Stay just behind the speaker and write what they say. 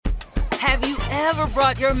Have you ever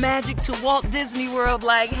brought your magic to Walt Disney World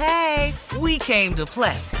like, hey, we came to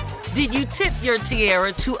play? Did you tip your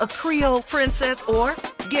tiara to a Creole princess or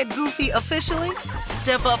get goofy officially?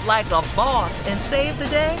 Step up like a boss and save the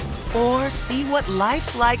day? Or see what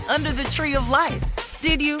life's like under the tree of life?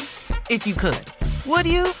 Did you? If you could. Would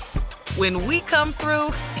you? When we come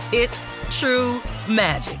through, it's true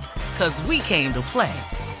magic. 'Cause we came to play.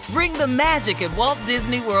 Bring the magic at Walt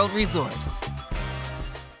Disney World Resort.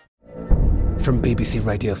 From BBC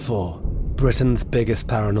Radio 4, Britain's biggest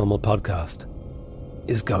paranormal podcast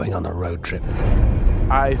is going on a road trip.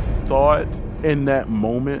 I thought in that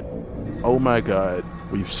moment, oh my God,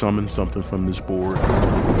 we've summoned something from this board.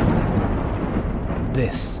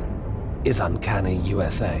 This is Uncanny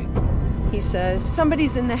USA. He says,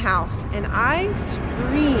 somebody's in the house, and I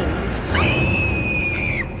screamed.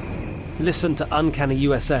 Listen to Uncanny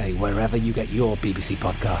USA wherever you get your BBC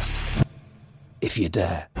podcasts, if you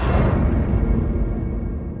dare.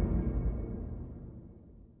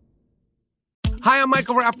 Hi, I'm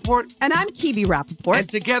Michael Rappaport. And I'm Kibi Rappaport. And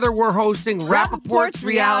together we're hosting Rappaport's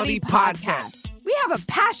Reality Podcast. We have a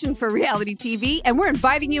passion for reality TV, and we're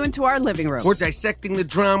inviting you into our living room. We're dissecting the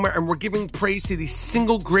drama, and we're giving praise to the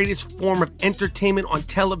single greatest form of entertainment on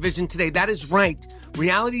television today. That is right.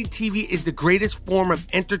 Reality TV is the greatest form of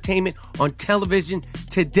entertainment on television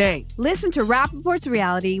today. Listen to Rappaport's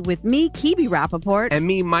Reality with me, Kibi Rappaport. And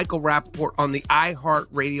me, Michael Rappaport, on the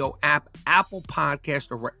iHeartRadio app, Apple Podcast,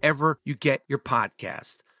 or wherever you get your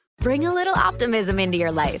podcast. Bring a little optimism into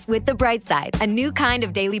your life with The Bright Side, a new kind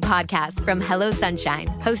of daily podcast from Hello Sunshine,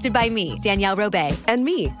 hosted by me, Danielle Robay. And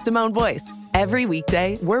me, Simone Boyce. Every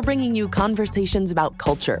weekday, we're bringing you conversations about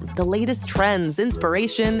culture, the latest trends,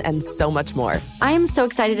 inspiration, and so much more. I am so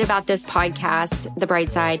excited about this podcast, The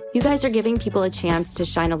Bright Side. You guys are giving people a chance to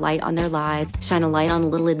shine a light on their lives, shine a light on a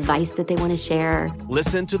little advice that they want to share.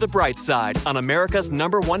 Listen to The Bright Side on America's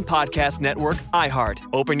 #1 podcast network, iHeart.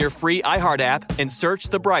 Open your free iHeart app and search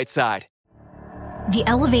The Bright Side. The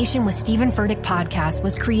Elevation with Stephen Furtick podcast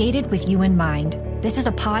was created with you in mind. This is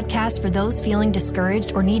a podcast for those feeling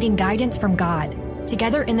discouraged or needing guidance from God.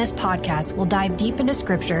 Together in this podcast, we'll dive deep into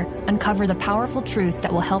Scripture, uncover the powerful truths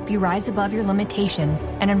that will help you rise above your limitations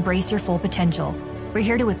and embrace your full potential. We're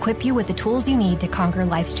here to equip you with the tools you need to conquer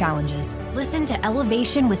life's challenges. Listen to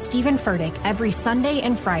Elevation with Stephen Furtick every Sunday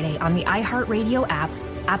and Friday on the iHeartRadio app,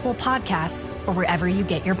 Apple Podcasts, or wherever you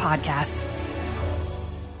get your podcasts.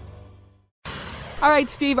 All right,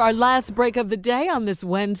 Steve, our last break of the day on this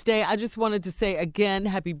Wednesday. I just wanted to say again,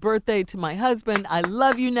 happy birthday to my husband. I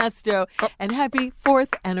love you, Nesto. And happy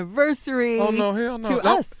 4th anniversary Oh, no, hell no. to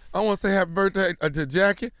us. I want to say happy birthday to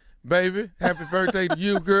Jackie, baby. Happy birthday to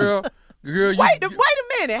you, girl. Girl, Wait a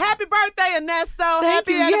minute. Happy birthday, Ernesto.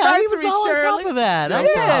 Happy anniversary, Yeah, he was all on Shirley. top of that.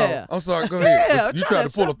 Yeah. I'm sorry, go ahead. Yeah, You tried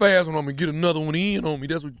to pull a fast one on me and get another one in on me.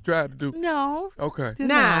 That's what you tried to do. No. Okay.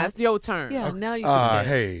 Nah, it's your turn. Yeah, now you can say it.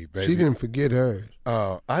 Hey, baby. She didn't forget hers.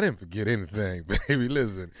 I didn't forget anything, baby.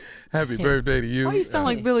 Listen, happy birthday to you. Why you sound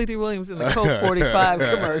like Billy D. Williams in the Colt 45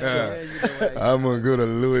 commercial? I'm going to go to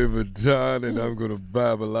Louis Vuitton and I'm going to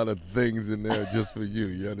buy a lot of things in there just for you.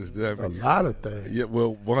 You understand me? A lot of things. Yeah,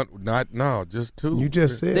 well, just two. You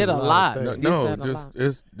just said Did a lot. of things.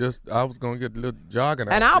 It's just I was going to get a little jogging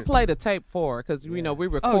And outfit. I'll play the tape for her because, we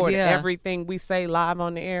record yeah. everything we say live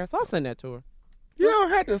on the air. So I'll send that to her. You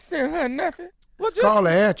don't have to send her nothing. Well, just Call her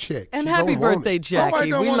air check. And She happy don't want birthday, it. Jackie. Nobody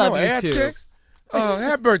don't We want love no you, air too. checks.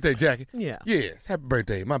 Happy birthday, Jackie. Yeah. Yes, happy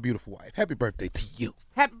birthday, my beautiful wife. Happy birthday to you.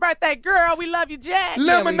 happy birthday, girl. We love you, Jack.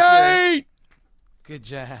 Lemonade. Good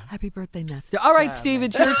job. Happy birthday, Nestor. All right, Steve,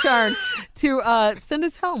 it's your turn to send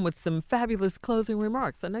us home with some fabulous closing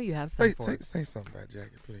remarks. I know you have some for us. Say something about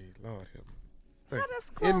Jackie, please. Lord help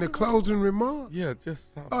me. In the closing remarks? Yeah,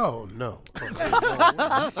 just something. Oh, no.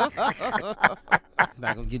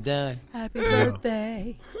 Not gonna get done. Happy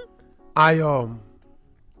birthday. I am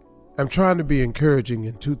trying to be encouraging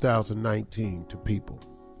in 2019 to people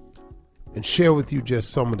and share with you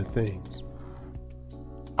just some of the things.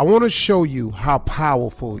 I want to show you how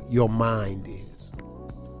powerful your mind is.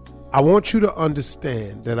 I want you to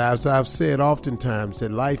understand that, as I've said oftentimes,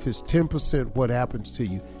 that life is 10% what happens to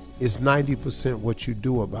you, is 90% what you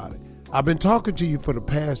do about it. I've been talking to you for the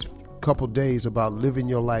past couple days about living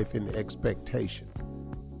your life in expectation.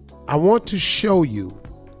 I want to show you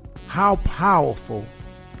how powerful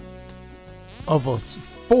of a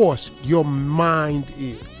force your mind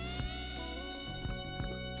is.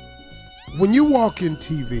 When you walk in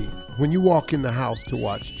TV, when you walk in the house to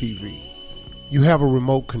watch TV, you have a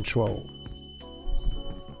remote control.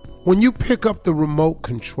 When you pick up the remote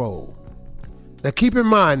control, now keep in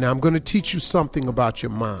mind, now I'm going to teach you something about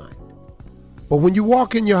your mind. But when you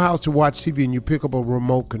walk in your house to watch TV and you pick up a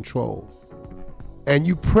remote control and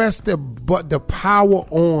you press the power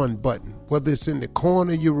on button, whether it's in the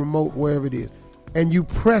corner of your remote, wherever it is, and you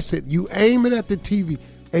press it, you aim it at the TV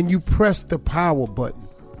and you press the power button,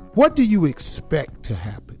 what do you expect to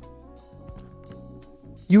happen?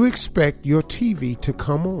 You expect your TV to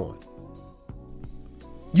come on.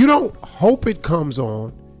 You don't hope it comes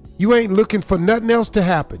on. You ain't looking for nothing else to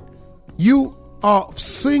happen. You are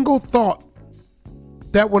single thought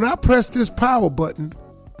that when I press this power button,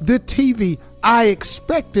 the TV, I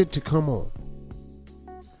expect it to come on.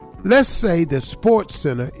 Let's say the Sports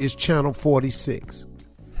Center is channel 46,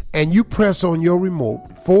 and you press on your remote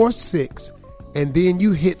 46, and then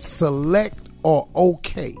you hit select or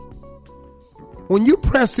OK. When you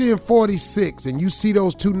press in 46 and you see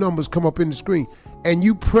those two numbers come up in the screen, and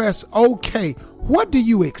you press OK, what do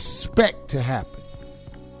you expect to happen?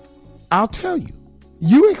 I'll tell you.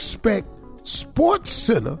 You expect Sports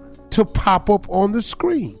Center to pop up on the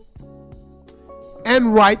screen.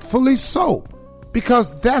 And rightfully so,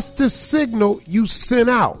 because that's the signal you send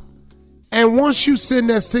out. And once you send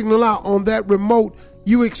that signal out on that remote,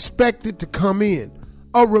 you expect it to come in.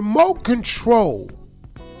 A remote control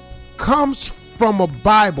comes from a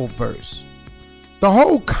Bible verse. The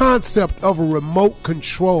whole concept of a remote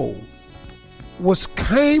control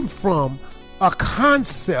came from a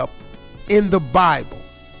concept in the Bible.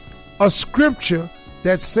 A scripture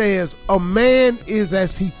that says a man is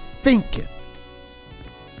as he thinketh.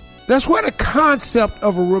 That's where the concept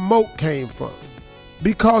of a remote came from.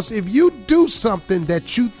 Because if you do something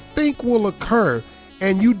that you think will occur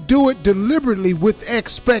and you do it deliberately with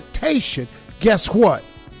expectation, guess what?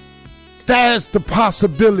 There's the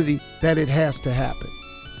possibility that it has to happen.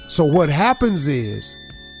 So what happens is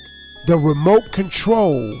the remote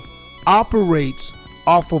control operates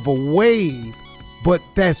off of a wave, but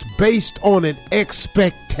that's based on an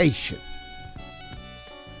expectation.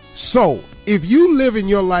 So if you live in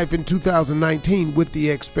your life in 2019 with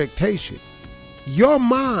the expectation, your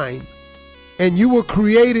mind, and you were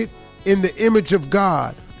created in the image of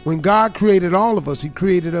God. When God created all of us, he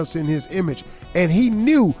created us in his image. And he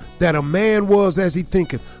knew that a man was as he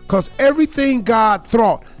thinketh. Because everything God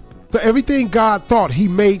thought, he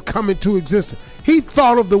made come into existence. He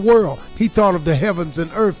thought of the world. He thought of the heavens and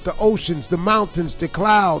earth, the oceans, the mountains, the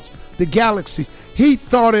clouds, the galaxies. He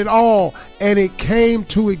thought it all, and it came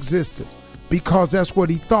to existence because that's what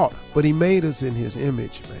he thought. But he made us in his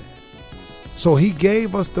image, man. So he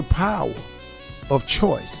gave us the power of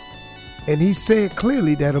choice. And he said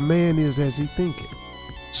clearly that a man is as he thinketh.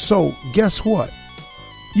 So guess what?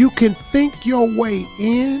 You can think your way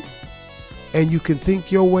in and you can think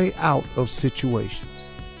your way out of situations.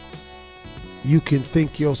 You can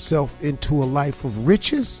think yourself into a life of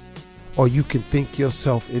riches, or you can think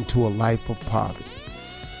yourself into a life of poverty.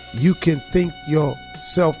 You can think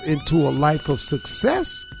yourself into a life of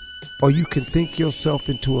success, or you can think yourself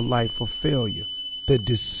into a life of failure. The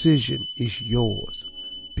decision is yours,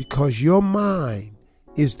 because your mind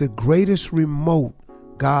is the greatest remote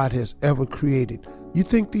God has ever created. You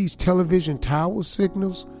think these television tower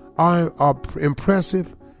signals are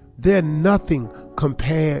impressive? They're nothing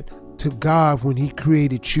compared to God when he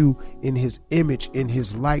created you in his image, in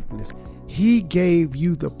his likeness. He gave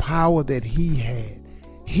you the power that he had.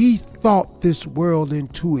 He thought this world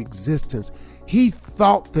into existence. He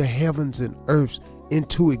thought the heavens and earths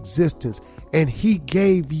into existence. And he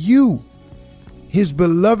gave you, his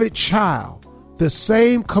beloved child, the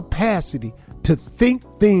same capacity to think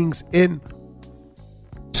things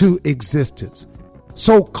into existence.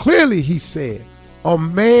 So clearly he said, a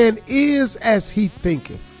man is as he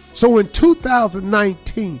thinketh. So in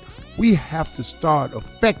 2019, we have to start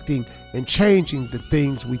affecting and changing the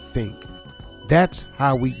things we think. That's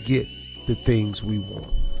how we get the things we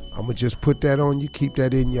want. I'm going to just put that on you. Keep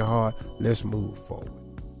that in your heart. Let's move forward.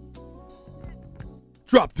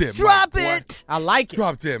 Drop that Drop mic, it. Boy. I like it.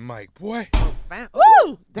 Drop that mic, boy.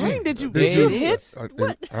 Ooh, dang, did you hit?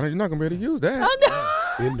 You're not going to be able to use that. I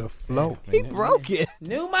know. In the flow. He broke it.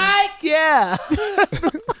 New mic? Yeah.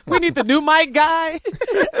 We need the new mic guy.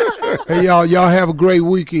 Hey, y'all have a great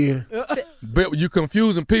weekend. But you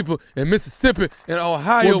confusing people in Mississippi and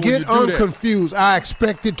Ohio. Well, get unconfused. I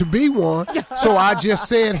expect it to be one. So I just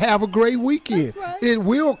said have a great weekend. Right. It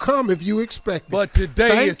will come if you expect it. But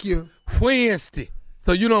today is Wednesday,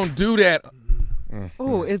 so you don't do that.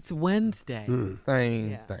 Oh, it's Wednesday.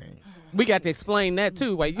 Same thing. We got to explain that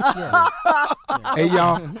too. Wait, Hey,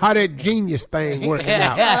 y'all, how that genius thing working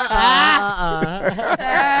out?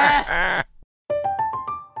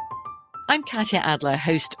 I'm Katya Adler,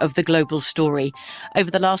 host of The Global Story. Over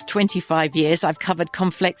the last 25 years, I've covered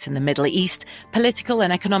conflicts in the Middle East, political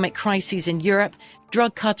and economic crises in Europe,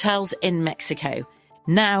 drug cartels in Mexico.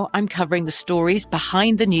 Now I'm covering the stories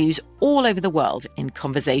behind the news all over the world in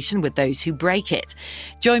conversation with those who break it.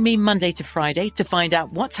 Join me Monday to Friday to find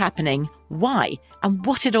out what's happening, why, and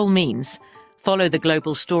what it all means. Follow The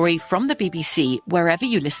Global Story from the BBC wherever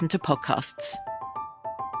you listen to podcasts.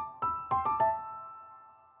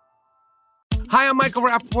 Hi, I'm Michael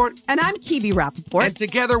Rappaport. And I'm Kibi Rappaport. And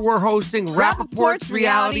together we're hosting Rappaport's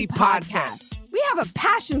Reality Podcast. We have a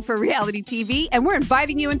passion for reality TV, and we're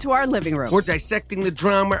inviting you into our living room. We're dissecting the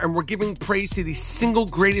drama, and we're giving praise to the single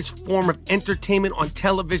greatest form of entertainment on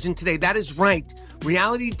television today. That is right.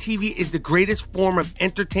 Reality TV is the greatest form of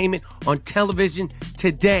entertainment on television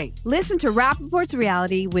today. Listen to Rappaport's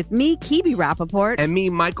Reality with me, Kibi Rappaport. And me,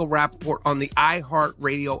 Michael Rappaport, on the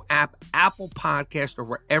iHeartRadio app, Apple Podcast, or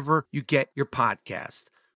wherever you get your podcast.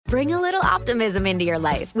 Bring a little optimism into your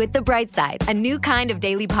life with The Bright Side, a new kind of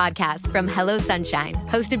daily podcast from Hello Sunshine,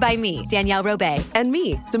 hosted by me, Danielle Robay. And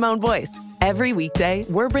me, Simone Boyce. Every weekday,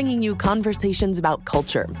 we're bringing you conversations about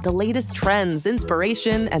culture, the latest trends,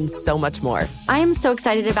 inspiration, and so much more. I am so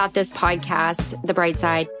excited about this podcast, The Bright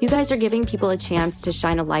Side. You guys are giving people a chance to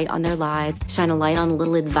shine a light on their lives, shine a light on a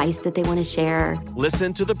little advice that they want to share.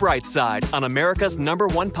 Listen to The Bright Side on America's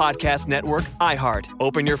 #1 podcast network, iHeart.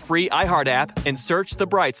 Open your free iHeart app and search The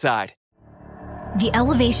Bright Side. The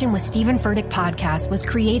Elevation with Stephen Furtick podcast was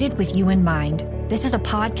created with you in mind. This is a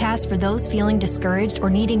podcast for those feeling discouraged or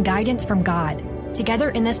needing guidance from God. Together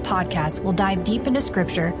in this podcast, we'll dive deep into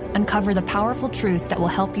Scripture, uncover the powerful truths that will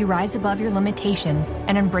help you rise above your limitations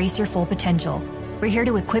and embrace your full potential. We're here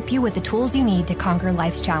to equip you with the tools you need to conquer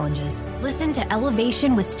life's challenges. Listen to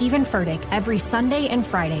Elevation with Stephen Furtick every Sunday and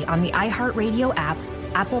Friday on the iHeartRadio app,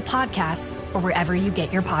 Apple Podcasts, or wherever you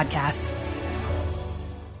get your podcasts.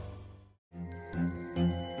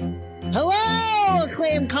 Hello,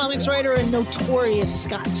 acclaimed comics writer and notorious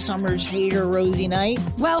Scott Summers hater, Rosie Knight.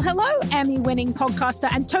 Well, hello, Emmy-winning podcaster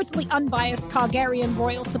and totally unbiased Targaryen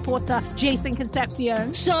royal supporter, Jason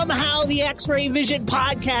Concepcion. Somehow the X-Ray Vision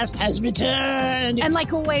podcast has returned. And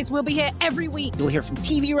like always, we'll be here every week. You'll hear from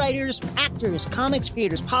TV writers, actors, comics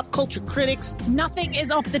creators, pop culture critics. Nothing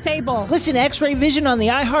is off the table. Listen to X-Ray Vision on the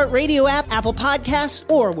iHeartRadio app, Apple Podcasts,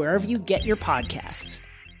 or wherever you get your podcasts.